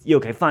is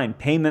fine,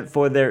 payment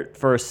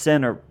for a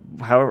sin or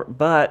however,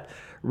 but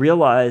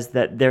realize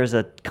that there's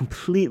a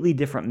completely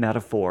different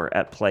metaphor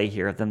at play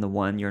here than the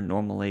one you're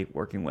normally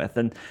working with,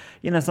 and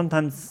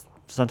sometimes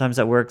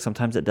that works,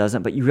 sometimes it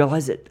doesn't, but you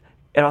realize it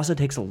also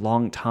takes a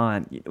long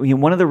time.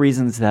 One of the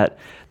reasons that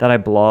I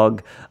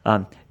blog,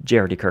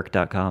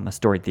 jrdkirk.com,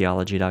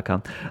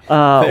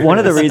 storiedtheology.com, one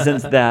of the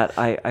reasons that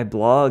I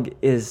blog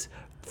is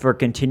for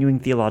continuing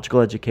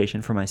theological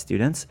education for my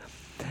students.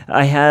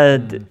 I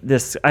had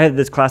this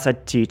class I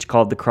teach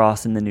called The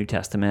Cross in the New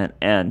Testament,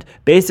 and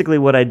basically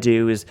what I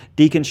do is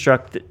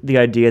deconstruct the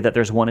idea that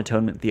there's one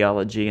atonement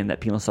theology and that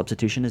penal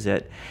substitution is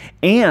it.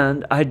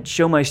 And I'd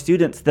show my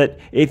students that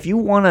if you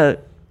want to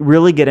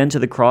really get into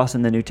the cross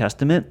in the New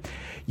Testament,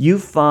 you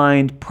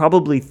find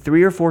probably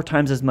 3 or 4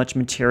 times as much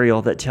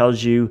material that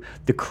tells you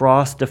the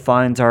cross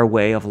defines our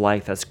way of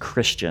life as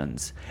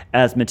Christians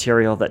as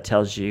material that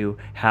tells you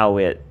how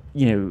it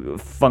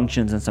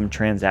functions in some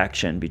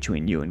transaction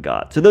between you and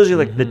God. So those are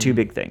like the 2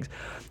 big things.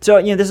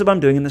 So this is what I'm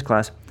doing in this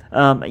class.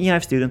 I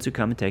have students who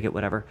come and take it,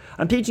 whatever.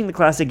 I'm teaching the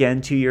class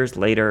again 2 years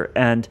later,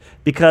 and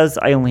because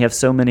I only have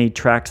so many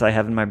tracks I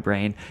have in my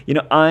brain,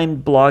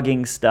 I'm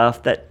blogging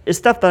stuff that is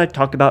stuff that I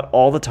talk about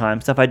all the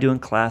time, stuff I do in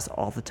class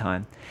all the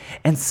time.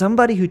 And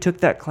somebody who took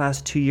that class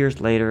 2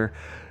 years later,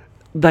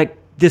 like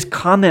this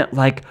comment,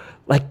 like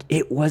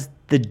it was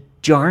the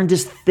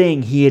darndest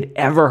thing he had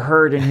ever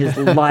heard in his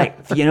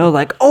life,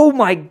 like, oh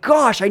my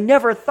gosh, I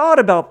never thought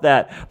about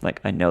that. I'm like,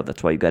 I know,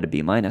 that's why you got a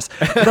B-. But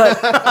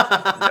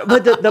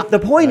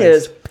the point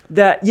is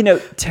that,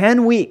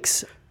 10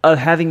 weeks of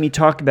having me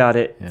talk about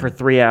it for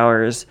 3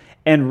 hours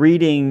and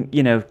reading,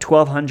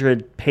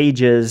 1,200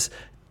 pages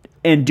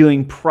and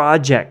doing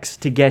projects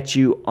to get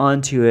you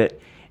onto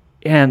it.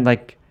 And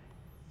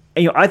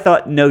I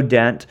thought no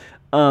dent.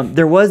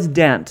 There was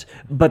dent,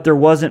 but there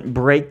wasn't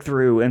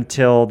breakthrough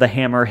until the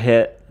hammer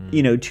hit,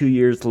 2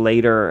 years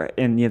later,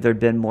 and there'd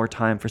been more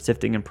time for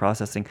sifting and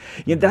processing.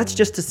 That's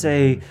just to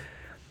say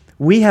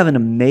we have an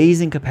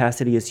amazing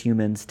capacity as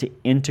humans to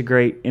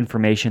integrate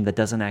information that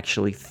doesn't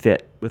actually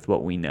fit with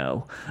what we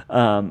know,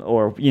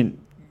 or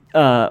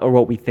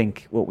what we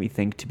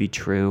think to be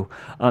true.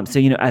 So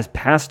as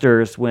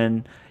pastors,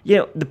 when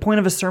the point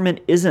of a sermon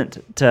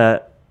isn't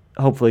to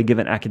hopefully give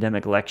an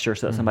academic lecture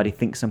so that somebody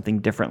thinks something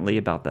differently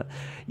about that.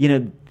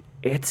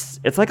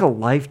 It's like a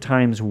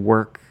lifetime's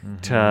work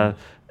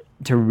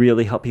to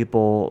really help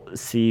people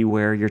see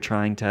where you're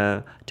trying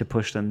to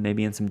push them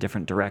maybe in some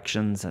different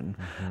directions and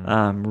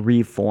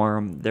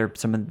reform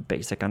some of the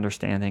basic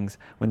understandings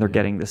when they're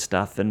getting this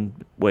stuff in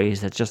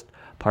ways that's just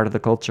part of the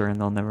culture and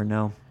they'll never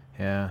know.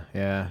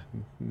 Yeah.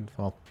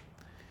 Well,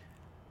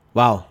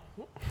 wow.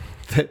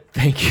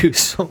 Thank you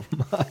so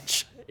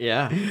much.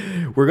 Yeah.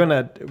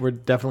 We're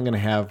definitely gonna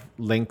have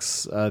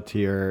links to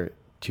your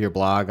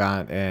blog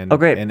and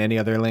great. And any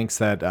other links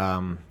that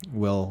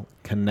will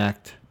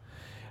connect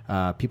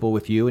people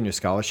with you and your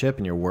scholarship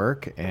and your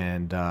work,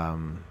 and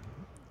we'll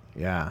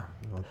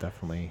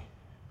definitely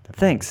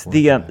Thanks.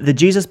 The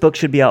Jesus book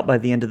should be out by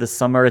the end of the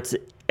summer.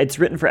 It's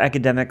written for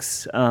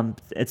academics.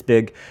 It's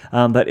big,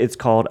 but it's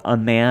called A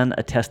Man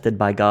Attested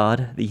by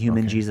God: The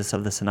Human Jesus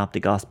of the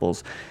Synoptic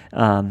Gospels.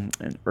 And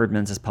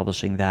Eerdmans is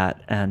publishing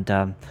that. And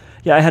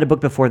I had a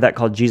book before that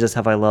called Jesus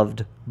Have I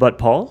Loved But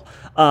Paul,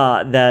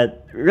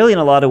 that really in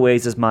a lot of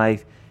ways is my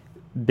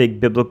big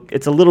biblical.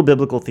 It's a little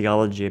biblical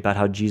theology about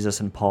how Jesus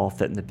and Paul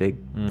fit in the big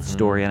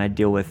story, and I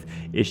deal with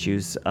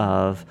issues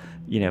of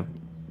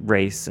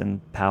race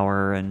and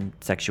power and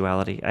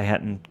sexuality. I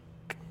hadn't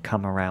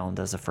come around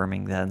as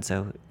affirming then,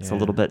 so it's a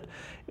little bit,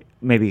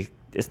 maybe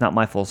it's not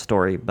my full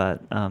story,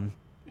 but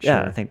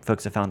I think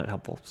folks have found it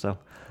helpful. So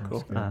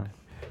cool.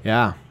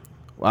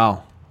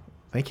 Wow,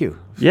 thank you.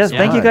 Yes,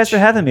 thank you guys for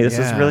having me. This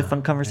was a really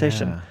fun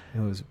conversation. It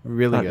was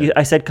really good.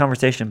 I said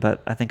conversation,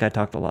 but I think I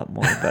talked a lot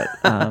more. But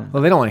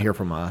well, they don't want to hear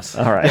from us.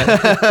 All right.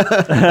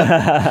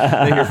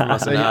 They hear from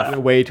us enough.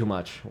 Way too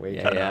much. Way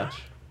too Yeah.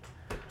 much.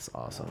 It's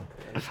awesome.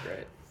 That's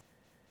great.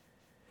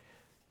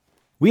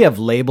 We have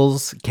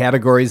labels,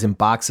 categories, and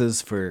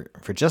boxes for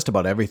just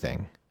about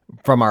everything.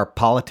 From our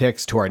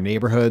politics to our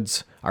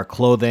neighborhoods, our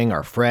clothing,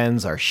 our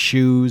friends, our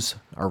shoes,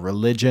 our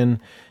religion,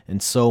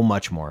 and so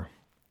much more.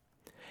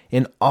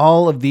 In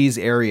all of these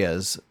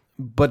areas,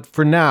 but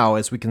for now,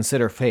 as we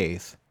consider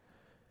faith,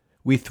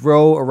 we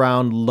throw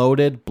around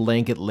loaded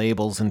blanket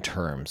labels and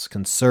terms: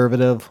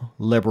 conservative,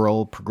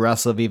 liberal,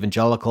 progressive,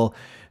 evangelical,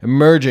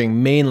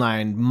 emerging,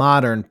 mainline,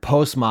 modern,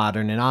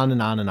 postmodern, and on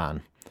and on and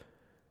on.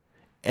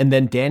 And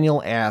then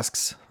Daniel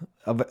asks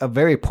a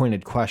very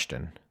pointed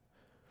question.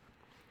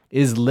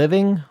 Is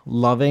living,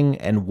 loving,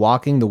 and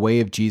walking the way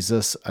of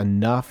Jesus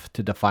enough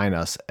to define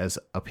us as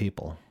a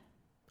people?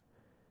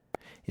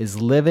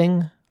 Is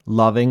living,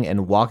 loving,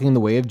 and walking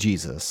the way of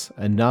Jesus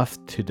enough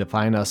to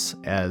define us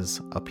as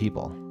a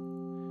people?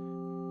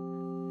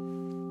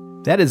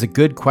 That is a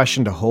good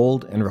question to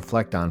hold and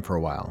reflect on for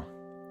a while.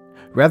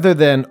 Rather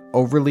than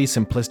overly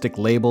simplistic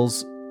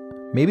labels,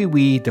 maybe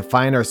we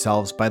define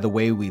ourselves by the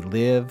way we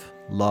live,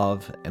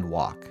 love, and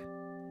walk.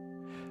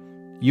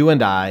 You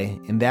and I,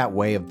 in that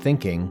way of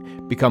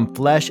thinking, become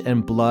flesh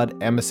and blood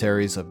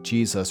emissaries of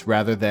Jesus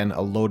rather than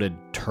a loaded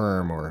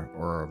term or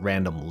a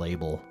random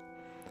label.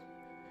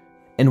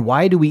 And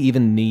why do we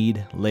even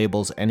need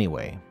labels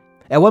anyway?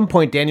 At one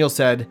point, Daniel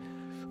said,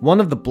 one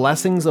of the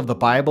blessings of the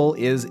Bible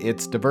is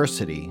its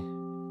diversity,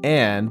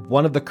 and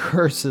one of the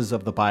curses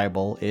of the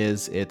Bible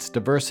is its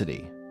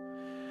diversity.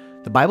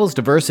 The Bible's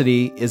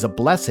diversity is a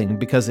blessing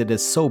because it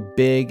is so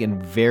big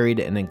and varied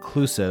and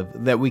inclusive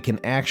that we can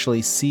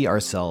actually see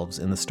ourselves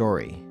in the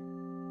story.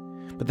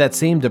 But that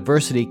same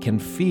diversity can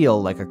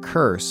feel like a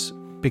curse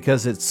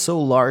because it's so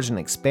large and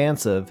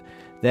expansive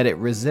that it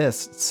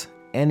resists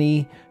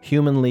any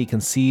humanly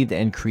conceived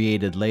and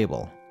created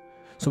label.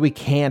 So we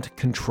can't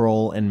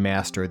control and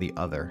master the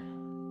other.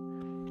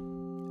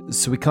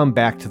 So we come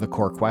back to the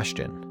core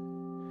question.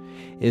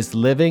 Is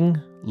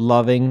living,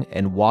 loving,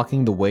 and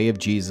walking the way of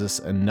Jesus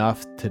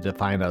enough to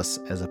define us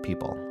as a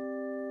people?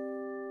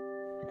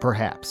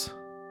 Perhaps.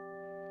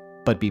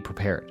 But be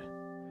prepared.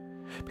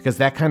 Because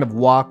that kind of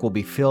walk will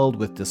be filled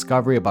with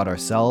discovery about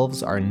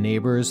ourselves, our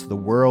neighbors, the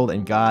world,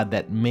 and God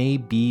that may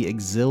be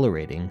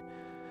exhilarating,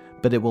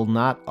 but it will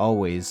not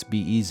always be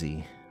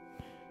easy.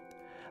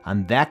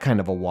 On that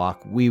kind of a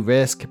walk, we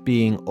risk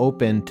being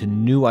open to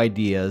new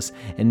ideas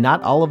and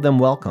not all of them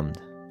welcomed.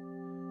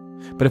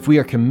 But if we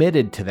are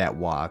committed to that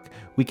walk,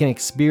 we can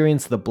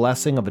experience the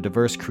blessing of a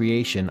diverse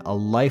creation, a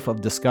life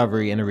of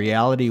discovery, and a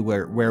reality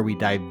where we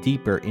dive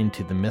deeper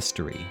into the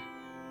mystery.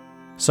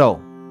 So,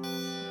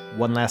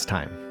 one last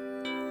time,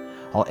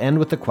 I'll end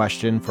with a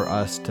question for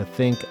us to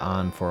think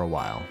on for a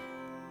while.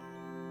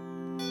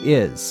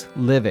 Is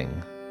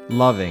living,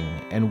 loving,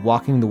 and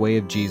walking the way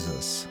of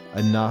Jesus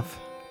enough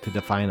to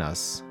define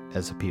us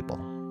as a people.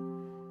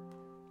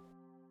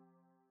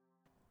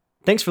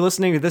 Thanks for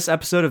listening to this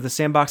episode of the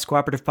Sandbox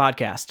Cooperative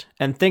Podcast,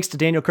 and thanks to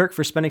Daniel Kirk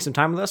for spending some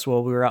time with us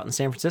while we were out in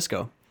San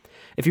Francisco.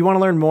 If you want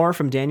to learn more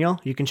from Daniel,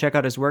 you can check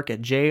out his work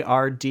at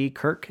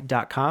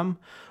jrdkirk.com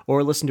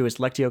or listen to his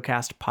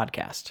LectioCast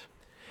podcast.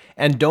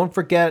 And don't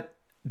forget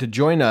to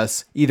join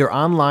us either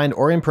online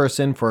or in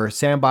person for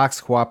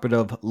Sandbox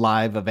Cooperative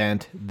Live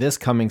event this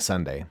coming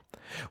Sunday.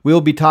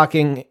 We'll be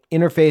talking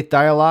interfaith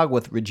dialogue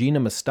with Regina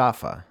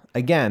Mustafa.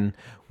 Again,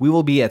 we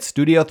will be at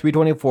Studio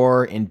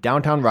 324 in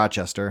downtown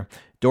Rochester.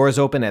 Doors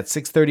open at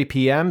 6:30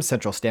 p.m.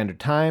 Central Standard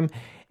Time,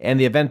 and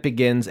the event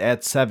begins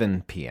at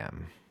 7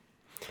 p.m.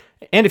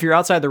 And if you're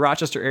outside the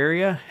Rochester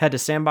area, head to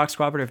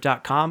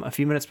sandboxcooperative.com a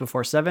few minutes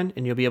before 7,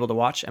 and you'll be able to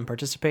watch and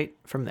participate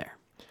from there.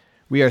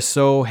 We are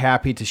so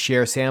happy to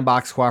share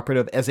Sandbox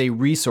Cooperative as a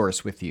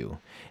resource with you.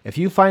 If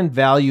you find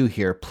value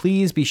here,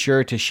 please be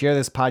sure to share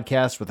this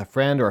podcast with a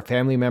friend or a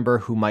family member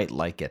who might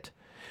like it.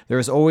 There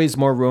is always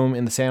more room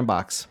in the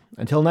sandbox.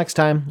 Until next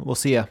time, we'll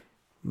see ya.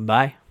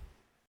 Bye.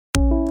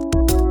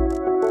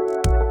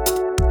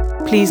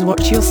 Please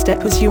watch your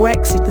step as you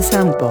exit the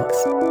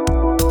sandbox.